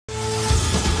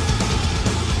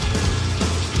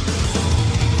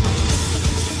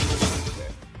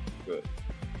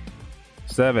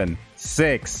7,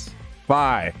 6,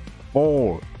 5,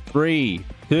 4, 3,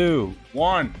 2,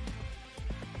 1.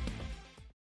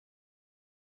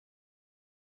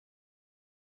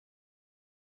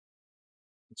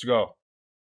 Let's go.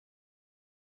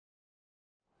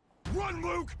 Run,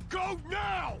 Luke! Go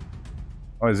now!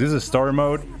 Oh, is this a story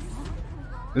mode?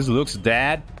 This Luke's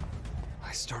dad?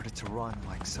 I started to run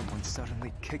like someone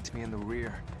suddenly kicked me in the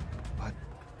rear. But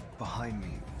behind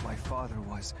me, my father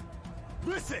was...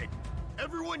 Listen!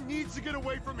 Everyone needs to get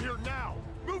away from here now!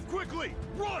 Move quickly!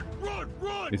 Run! Run!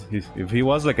 Run! If he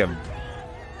was like a...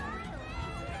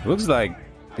 Looks like...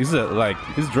 he's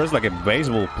dressed like a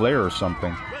baseball player or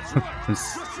something.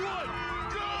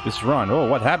 Just run. Oh,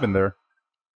 what happened there?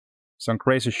 Some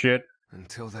crazy shit.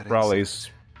 Until that Probably is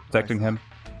protecting him.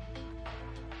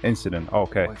 Incident.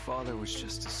 Okay. My father was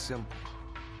just a simple,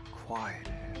 quiet,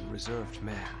 and reserved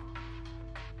man.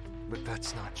 But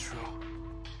that's not true.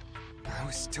 I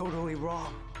was totally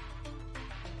wrong.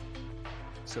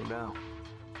 So now,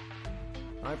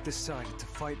 I've decided to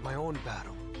fight my own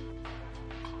battle.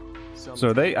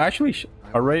 So they actually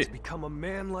already become a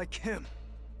man like him.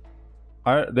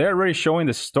 They're already showing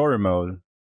the story mode.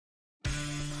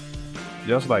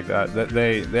 Just like that.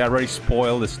 They already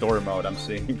spoiled the story mode, I'm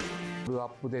seeing. アッ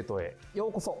プデートへよ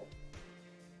うこそ。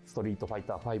ストリートファイ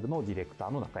ター5のディレクタ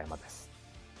ーの中山です。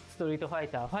ストリートファイ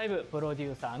ター5プロデ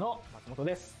ューサーの松本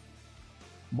です。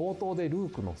冒頭でル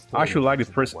ークのスト I ーリ actually ー like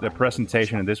the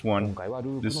presentation in this one. 今回は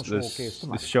ルークのショーケースと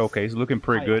なり This ます。 showcase looking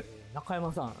pretty good. 中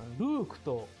山さん、ルーク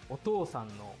とお父さん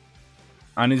の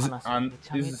And it's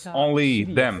only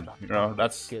them, you know.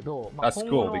 That's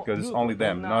cool because it's only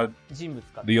them, not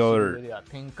the other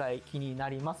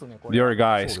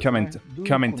guys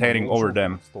commentating over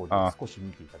them.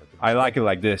 I like it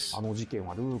like this. あの事件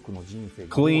はルークの人生に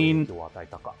Clean, どう影響を与え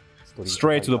たか、ストリート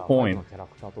straight to the ファイター5 point. のキャラ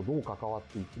クターとどう関わっ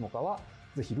ていくのかは、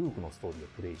ぜひルークのストーリーを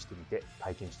プレイしてみて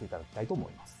体験していただきたいと思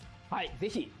います。はい、ぜ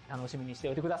ひ楽しみにして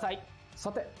おいてください。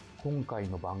さて、今回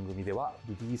の番組では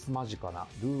リリース間近な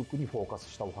ルークにフォーカス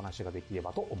したお話ができれ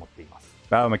ばと思っています。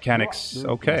 Battle mechanics, で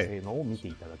はルークの okay. 性能を見て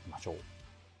いただきましょう。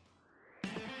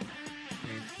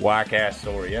 Whack ass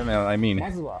story, yeah, man. I mean,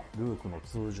 まずはルークの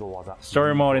通常技。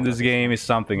 story mode in this game is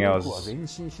something ルークは else. 前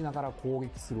進しながら攻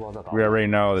撃する技が We already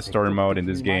know the story mode in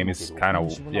this game is kind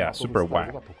of, yeah, super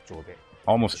whack.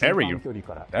 Almost every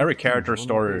character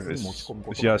story is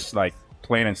just like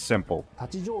plain and simple.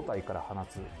 立ち状態から放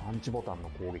つパンチボタンの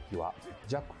攻撃は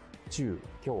弱、中、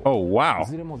強、 Oh, wow. い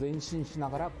ずれも前進しな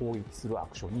がら攻撃するア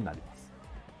クションになります。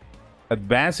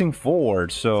 Advancing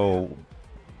forward, so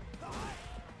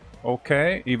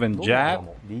okay, even どの技 jab.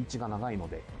 もリーチが長いの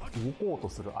で動こうと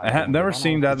する I have never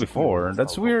seen that before.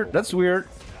 That's weird. That's weird.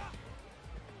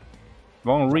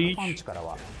 Long パン reach. チから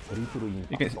はトリプルイン You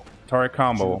パ can クト、 target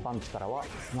中 combo. パンチからは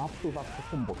スナップバック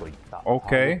コンボといったタ Okay.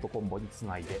 ーゲットコンボにつ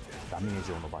ないでダメー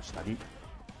ジを伸ばしたり、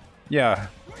 Yeah,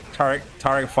 target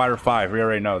fighter 5. We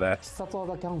already know that. 必殺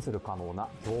技キャンセル可能な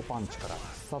強パンチから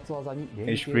必殺技に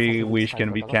連携させ HP る which 使い can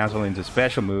方 be が cancelled into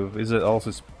special move. Is it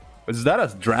also? Is that a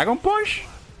dragon punch?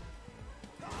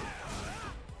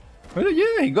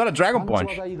 Yeah, he got a dragon パン punch.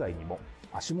 チ技以外にも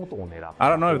足元を狙った I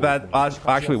don't know if that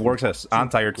actually works as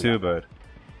anti-air too, but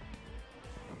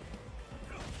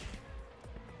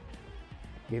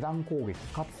下段攻撃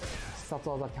かつ必殺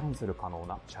技キャンセル可能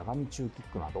なしゃがみ中キッ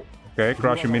クなど okay,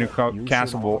 crush your mini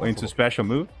cancelable into special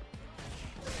move.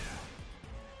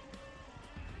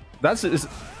 That's his,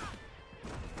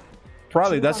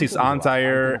 probably that's his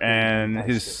anti-air and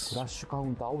his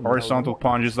horizontal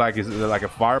punch is like a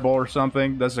fireball or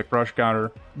something. That's a crush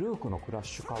counter. ルークのクラッ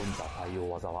シュカウンター対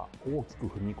応技は大きく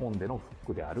踏み込んでのフッ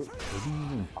クであるヘビ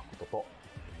ーインパクトと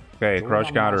Okay, 上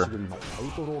crush 段回し counter. 蹴りのアウ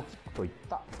トローキックといっ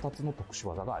た2つの特殊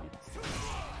技があります。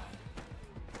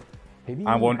ヘビーイン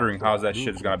パ I'm クト wondering は how that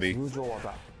shit is gonna be. 通常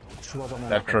技、特殊技の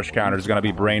That 中 crush counter is gonna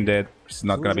be brain dead. It's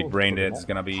not gonna be brain dead. It's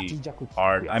gonna be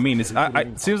hard. I mean, it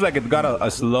seems like it got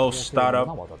a slow startup,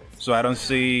 so I don't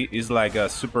see it's like a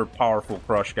super powerful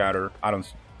crush counter. I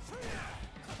don't.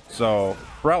 So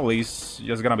probably it's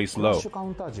just gonna be クラッ slow. シュカウ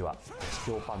ンター時は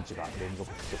強パンチが連続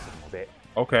ヒットするので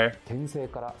Okay. 牽制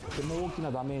からとても大き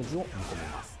なダメージを見込め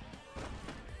ます。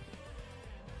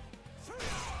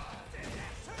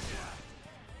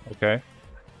 Okay.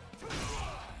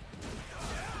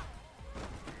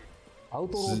 アウ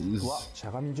トローキックはし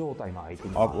ゃがみ状態の相手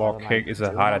に Outlaw kick is a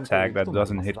hard attack that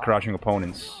doesn't hit crushing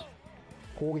opponents.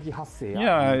 攻撃発生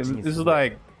Yeah, や this is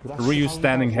like Ryu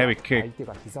standing heavy 相 kick 手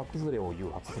が膝崩れを誘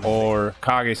発するので or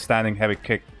Kage standing heavy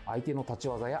kick. 相手の立ち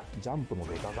技やジャンプの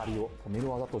出かかりを止める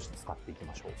技として使っていき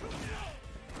ましょう。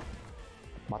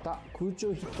また空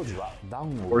中ヒット時はダウ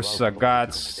ンを奪う Or ことが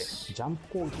できるので、 Sagat's. ジャンプ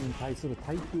攻撃に対する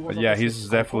対空 But 技 yeah, として he's 使う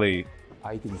と definitely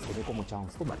相手に攻め込むチャン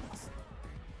スとなります。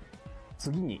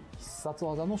次に必殺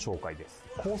技の紹介です。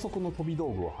高速の飛び道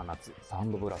具を放つサ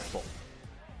ンドブラスト。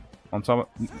 on top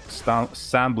of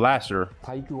Sand Blaster.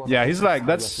 Yeah, he's like,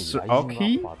 that's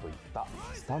okay.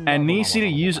 And easy to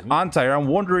use anti-air. I'm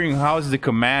wondering how's the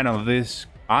command of this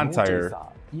anti-air.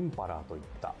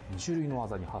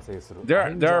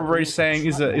 They're already saying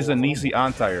is an easy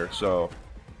anti-air, so.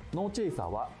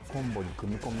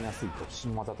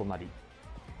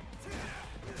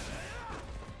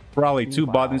 Probably 2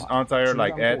 buttons anti-air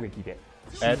like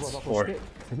Ed's or.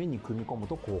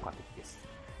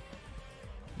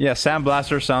 Yeah, Sand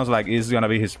Blaster sounds like it's gonna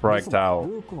be his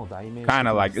projectile.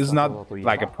 Kinda like, it's not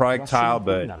like a projectile,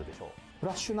 but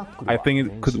I think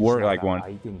it could work like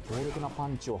one.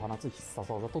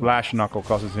 Flash Knuckle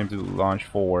causes him to launch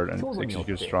forward and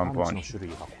execute a strong punch.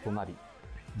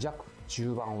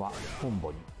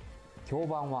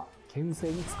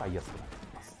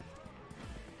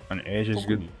 And Edge is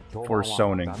good for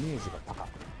zoning.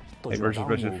 A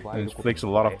versus inflicts a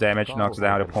lot of damage, knocks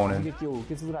down the opponent.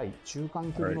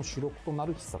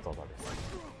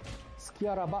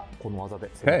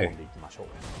 Hey.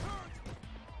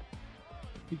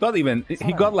 He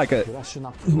got like a,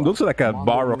 looks like a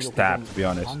Barrock stab, to be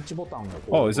honest.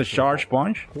 Oh, it's a charge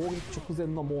punch?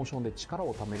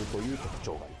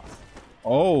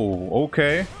 Oh,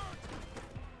 okay.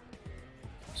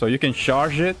 So you can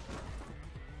charge it?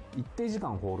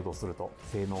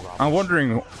 I'm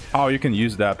wondering how you can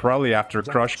use that. Probably after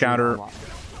crush counter,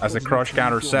 as a crush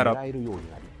counter setup,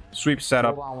 sweep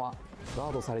setup.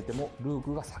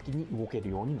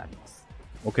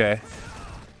 Okay.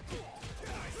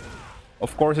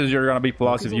 Of course, you're gonna be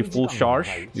plus if you full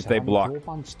charge, if they block.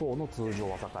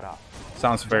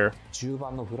 Sounds fair.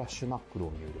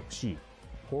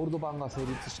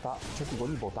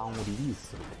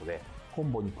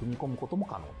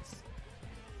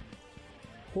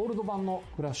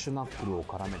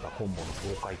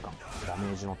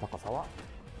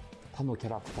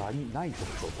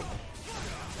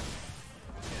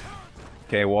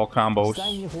 Okay, wall combos,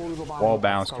 wall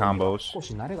bounce combos.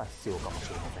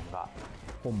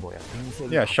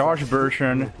 Yeah, charge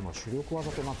version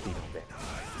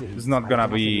is not gonna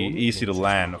be easy to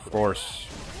land, of course.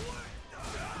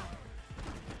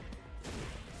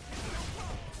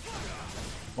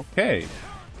 Okay.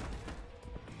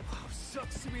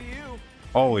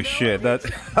 Holy shit, that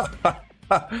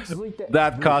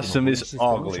that costume is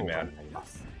ugly, man.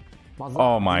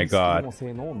 Oh my god.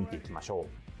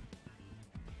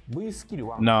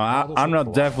 No, I'm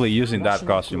not definitely using that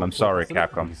costume. I'm sorry,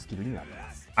 Capcom.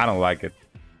 I don't like it.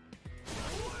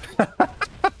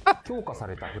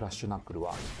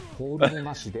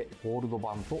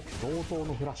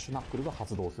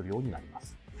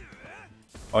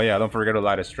 Oh yeah, don't forget to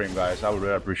light a stream, guys. I would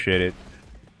really appreciate it.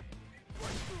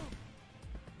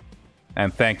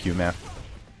 And thank you, man.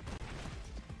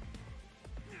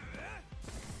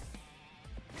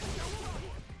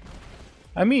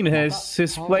 I mean, his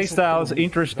playstyle is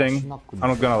interesting,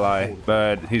 I'm not gonna lie,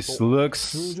 but his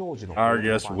looks are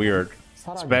just weird.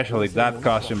 Especially that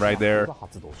costume right there.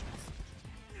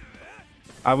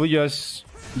 I will just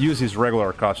use his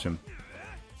regular costume.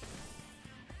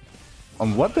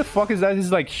 What the fuck is that? He's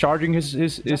like charging his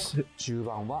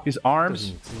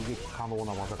arms.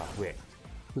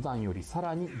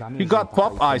 He got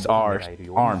Popeye's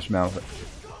arms, man.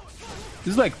 This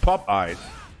is like Popeyes.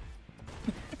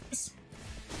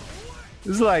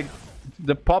 This is like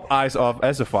the Popeyes of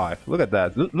SFV. Look at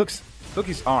that. Look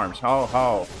his arms.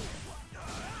 How.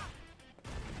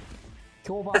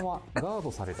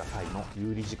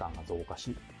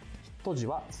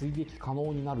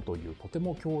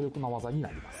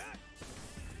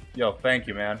 Yo, thank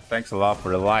you, man. Thanks a lot for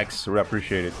the likes. We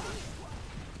appreciate it.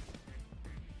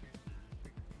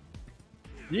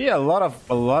 Yeah, a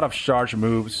lot of charge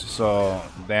moves. So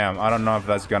damn, I don't know if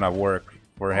that's gonna work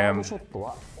for him.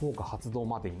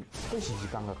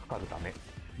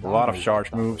 A lot of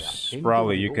charge moves.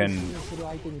 Probably you can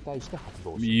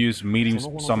use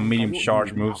some medium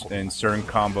charge moves in certain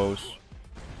combos.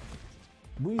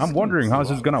 I'm wondering how's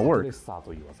this gonna work.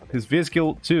 His V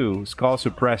skill 2 is called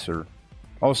Suppressor.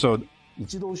 Also,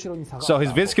 so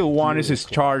his V skill 1 is his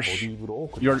charge,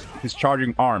 his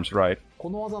charging arms, right?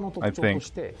 I think.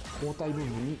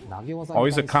 Oh,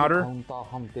 he's a counter.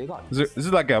 This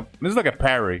is like a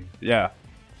parry. Yeah.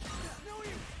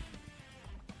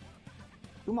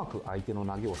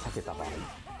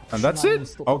 And that's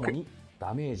it. Okay.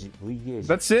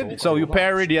 That's it. So you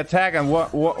parry the attack, and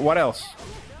what else?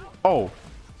 Oh.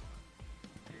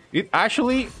 It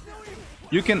actually,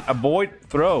 you can avoid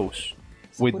throws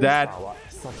with that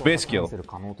base skill.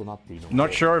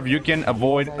 Not sure if you can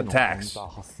avoid attacks.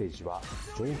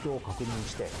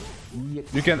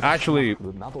 You can actually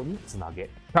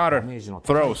counter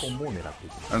throws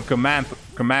and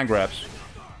command grabs.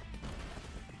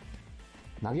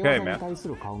 Okay, man.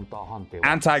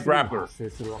 Anti-grappler.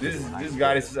 This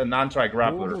guy is an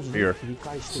anti-grappler here.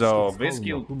 So base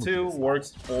skill 2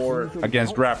 works for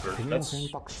against grappler.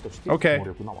 That's okay.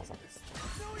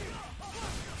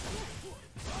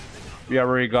 We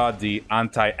already got the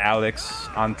anti-Alex,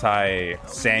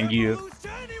 anti-Sangyu,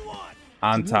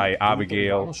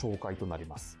 anti-Abigail.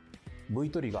 V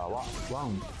トリガーは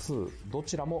1、2ど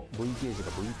ちらも V ゲージが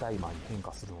V タイマーに変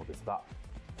化するのですが、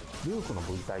ルークの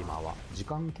V タイマーは時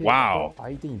間経過と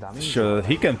相手にダメージを So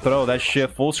he can throw that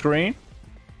shit full screen.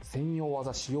 専用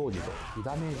技使用時と被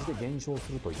ダメージで減少す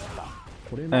るといった。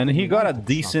And he got a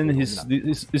decent his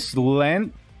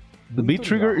land. The B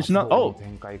trigger is not. Oh,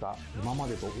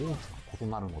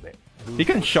 he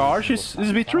can charge his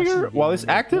B trigger while it's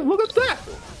active. Look at that.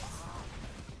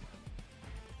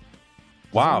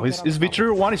 Wow, his B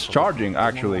trigger 1 is charging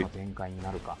actually.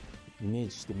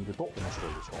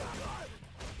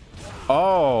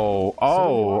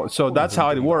 Oh, so that's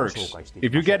how it works.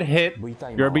 If you get hit,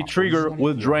 your B trigger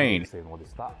will drain.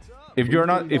 If you're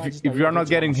not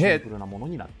getting hit,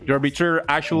 your B trigger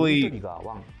actually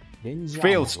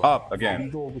fills up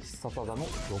again.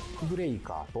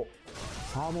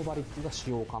 サーモバリックが使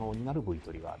用可能になる V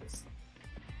トリガーです。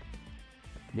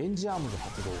レンジアームズ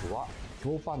発動後は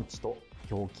強パンチと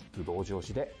強キック同時押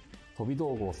しで飛び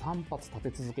道具を3発立て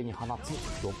続けに放つ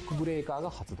ロックブレーカーが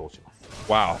発動します。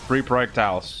Wow, 3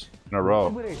 projectiles in a row. ロッ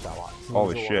クブレーカーは通常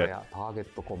技やターゲッ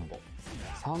トコンボ、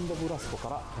サンドブラストか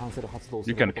らキャンセル発動す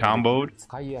ることができ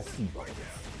使いやすい技で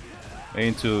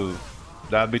す。Into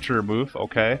that B trigger move,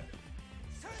 okay.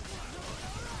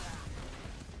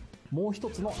 もう一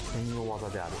つの専用技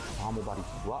であるサーモバリッ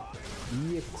クは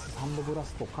EX サンドブラ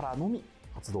ストからのみ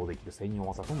発動できる専用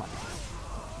技となります。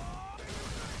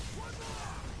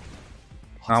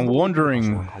I'm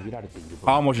wondering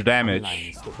how much damage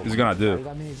it's gonna do.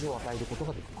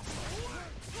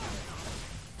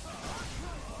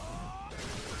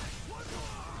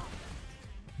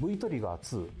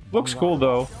 Looks cool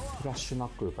though.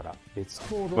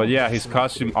 But yeah, his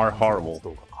costumes are horrible.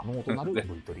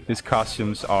 His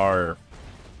costumes are...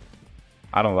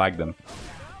 I don't like them.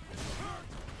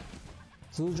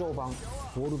 通常版、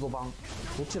ゴールド版、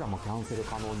どちらもキャンセル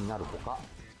可能になるほか、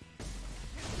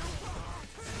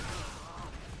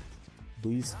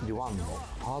V スキル1の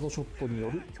ハードショットに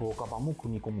よる強化版も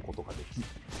組み込むことができ、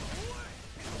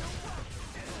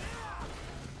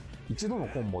一度の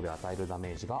コンボで与えるダ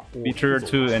メージが大きく増加しま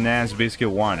す。Feature 2 enhance B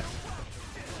skill 1.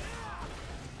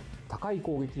 高い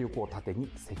攻撃力を盾に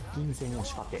接近戦を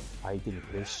仕掛け、相手に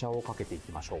プレッシャーをかけてい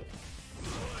きましょう。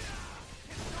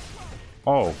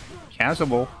Oh,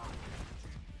 cancelable.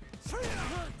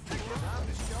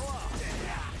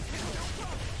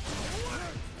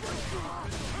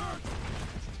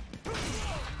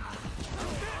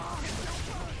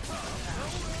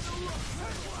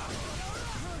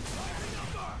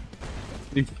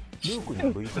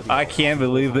 I can't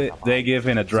believe it. They give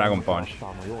him a Dragon Punch.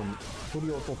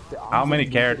 How many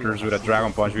characters with a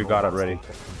Dragon Punch we got already?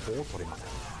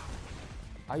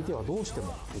 相手はどうして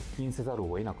も接近せざる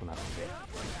を得なくなるので、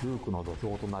ルークの土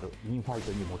俵となるインファイ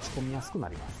トに持ち込みやすくな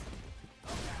ります。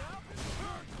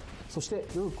そして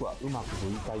ルークはうまく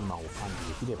V タイマーを管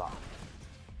理できれば、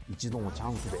一度のチャ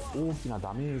ンスで大きな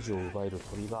ダメージを奪える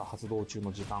トリガー発動中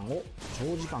の時間を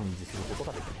長時間維持すること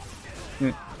ができます。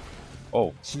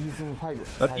Oh,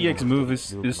 that EX move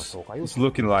is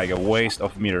looking like a waste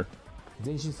of meter.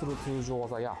 前進する通常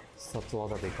技や必殺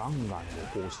技でガンガン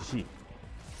横押しし、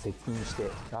接近して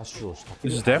ラッシュをした。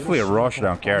 This is definitely a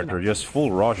rushdown character, just full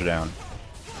rushdown.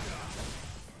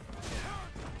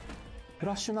 フ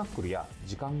ラッシュナックルや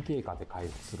時間経過で回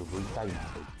復する V タイマ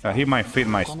ーといった He might fit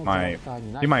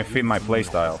my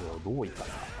playstyle.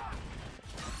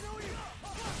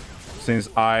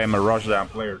 Since I am a rushdown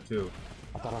player too.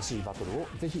 新しいバトルを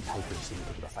ぜひ体験してみ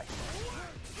てください。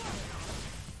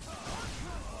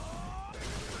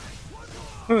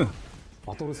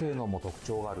バトル性能も特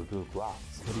徴があるルークは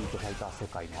ストリートファイター世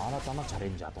界の新たなチャレ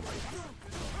ンジャーとなります。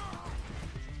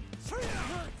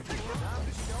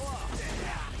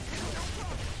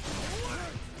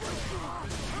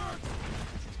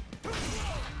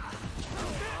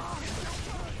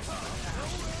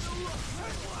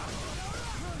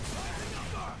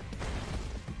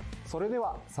それで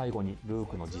は最後にルー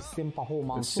クの実戦パフォー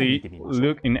マンスを見てみましょう。See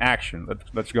Luke in action.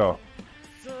 Let's go.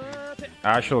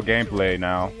 actual gameplay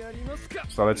now.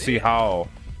 So let's see how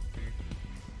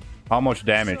much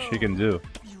damage he can do.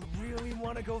 You really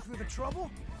want to go through the trouble?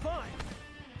 Fine.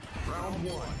 Round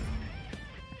 1.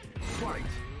 Fight.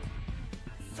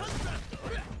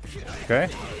 Okay.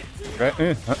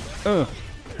 Okay.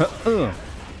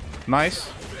 Nice.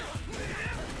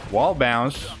 Wall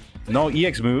bounce. No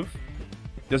EX move.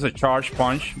 Just a charge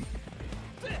punch.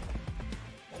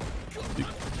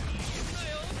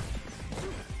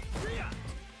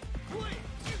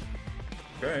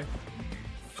 Okay.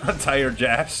 Tire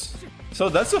jabs. So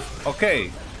that's a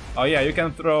okay. Oh yeah, you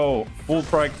can throw full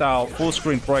projectile, full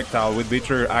screen projectile with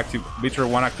Beater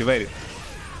 1 activated.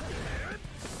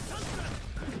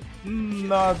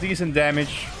 No, decent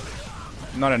damage.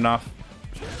 Not enough.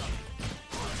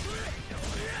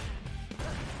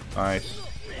 Nice.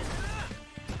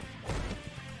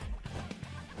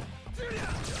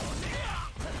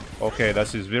 Okay,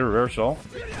 that's his reversal.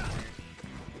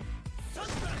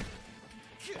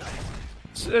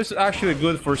 It's actually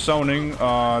good for zoning.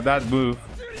 That move.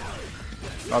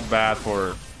 Not bad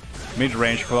for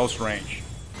mid-range, close range.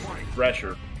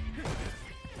 Pressure.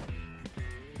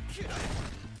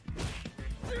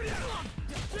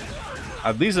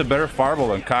 At least a better fireball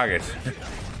than Kage's.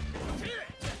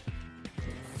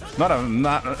 Not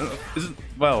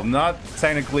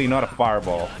technically not a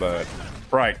fireball, but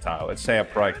projectile. Let's say a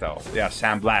projectile. Yeah,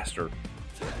 Sand Blaster.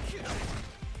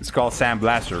 It's called Sand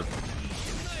Blaster.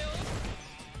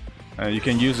 You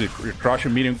can use your crush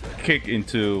and medium kick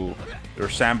into your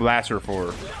Sand Blaster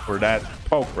for that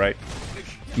poke, right?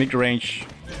 Mid-range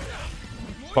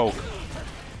poke.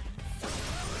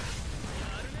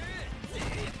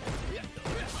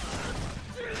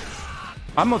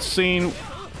 I'm not seeing.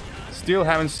 Still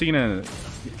haven't seen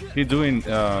he doing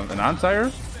an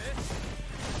anti-air,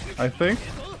 I think.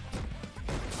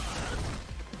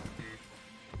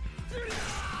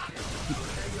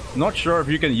 Not sure if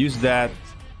you can use that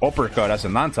uppercut as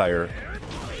an anti-air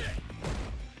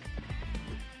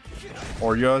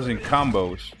or using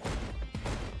combos,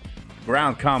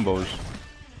 ground combos.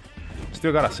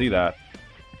 Still gotta see that.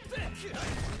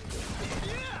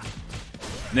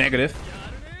 Negative.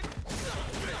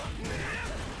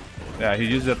 Yeah, he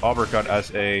used that uppercut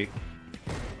as a...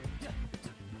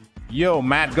 Yo,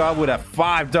 Mad God with a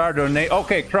 $5 donation.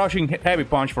 Okay, crushing heavy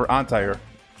punch for anti-air.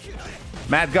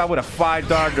 Mad God with a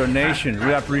 $5 donation.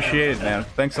 Really appreciate it, man.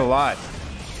 Thanks a lot.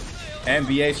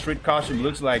 NBA Street Costume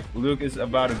looks like Luke is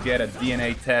about to get a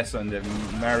DNA test on the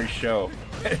Mary show.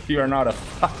 You're not a...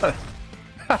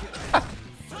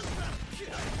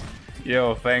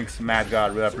 Yo, thanks, Mad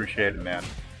God. Really appreciate it, man.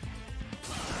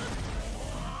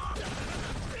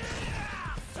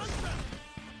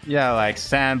 Yeah, like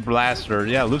Sand Blaster.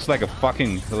 Yeah, looks like a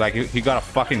fucking... Like he got a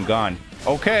fucking gun.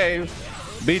 Okay.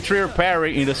 B-Trigger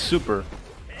parry in the super.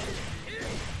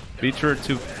 B-Trigger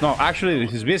 2... No, actually,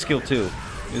 his B-Skill 2.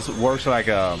 This works like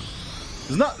a...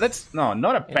 It's not... That's... No,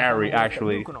 not a parry,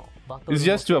 actually. It's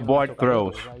just to avoid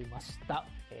throws.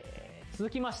 続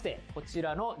きまして、こち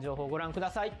らの情報をご覧くだ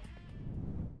さい。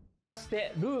そし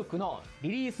てルークの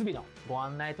リリース日のご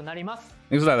案内となります。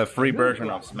This is like a free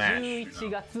version of Smash. 11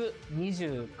月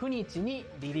29日に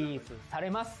リリースされ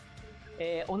ます。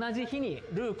同じ日に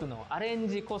ルークのアレン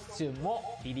ジコスチューム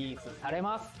もリリースされ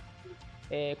ます。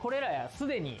これらやす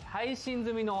でに配信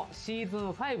済みのシーズ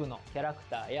ン5のキャラク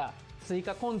ターや追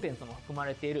加コンテンツも含ま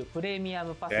れているプレミア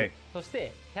ムパス、そし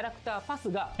てキャラクターパス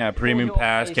が Yeah, premium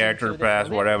pass, character pass,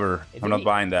 whatever. I'm not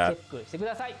buying that. チェックしてく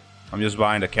ださい。I'm just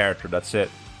buying the character, that's it.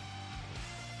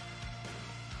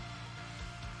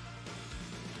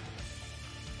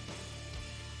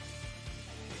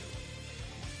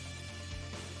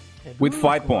 With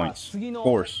fight points, of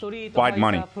course, fight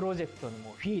money. プロジェクトに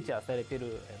もフィーチャーされてい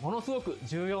るものすごく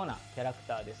重要なキャラク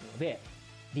ターですので、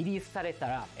リリースされた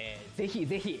らぜひ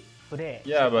ぜひプレイ。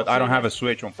Yeah, but I don't have a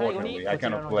Switch, unfortunately. I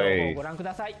cannot play. ご覧く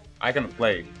ださい。I cannot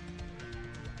play.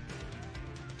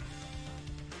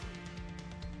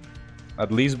 At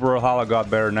least Brawlhalla got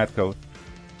better netcode.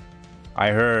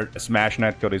 I heard Smash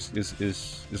netcode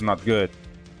is not good.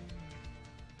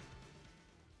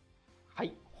 は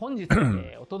い、本日、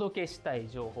お届けしたい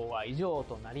情報は以上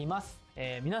となります。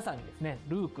皆さんにですね、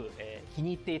ルーク、気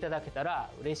に入っていただけたら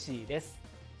嬉しいです。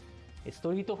ス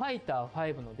トリートファイター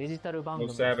5のデジタル番組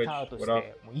がスタートし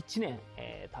てもう1年、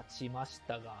経ちまし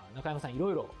たが、中山さんい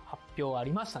ろいろ発表あ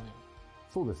りましたね。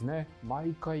そうですね。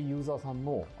毎回ユーザーさん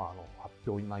の発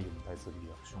表内容に対するリ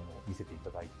アクションを見せていた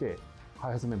だいて、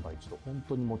開発メンバー一同本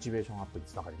当にモチベーションアップに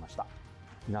つながりました。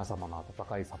皆様の温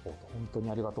かいサポート本当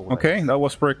にありがとうございます。Okay, that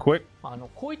was pretty quick.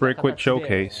 こういった Pretty quick 形で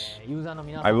showcase. ユーザーの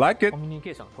皆さ I ん like と it. コミュニ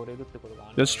ケーションが取れるってことがあ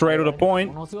るので、 Just straight to the point.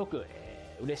 ものすごく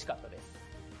嬉しかったです。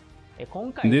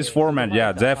In this format,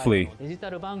 yeah, definitely.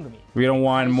 We don't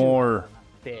want more.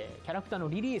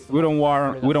 We don't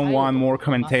want more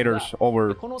commentators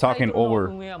over talking over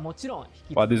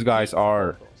what these guys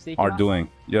are doing.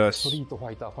 Yes.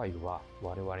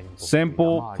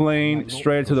 Simple, plain,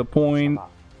 straight to the point.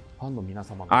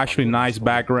 Actually, nice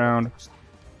background.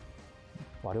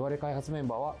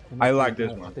 I like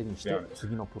this one. Yeah.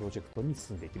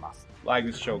 Like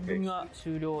this showcase.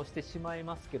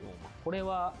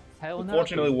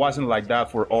 Unfortunately, it wasn't like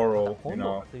that for Oro, you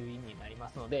know.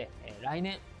 But,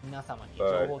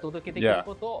 yeah.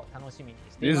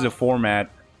 This is a format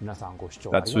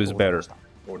that suits better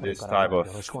for this type of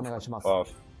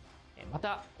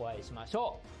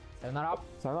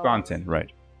content,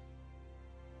 right?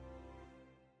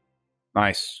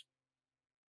 Nice.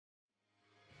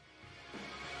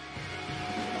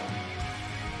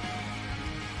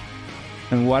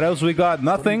 And what else we got?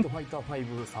 Nothing.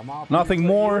 Nothing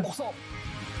more.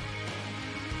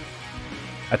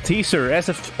 A teaser,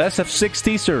 SF6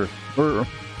 teaser or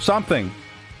something.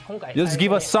 Just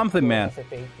give us something, man.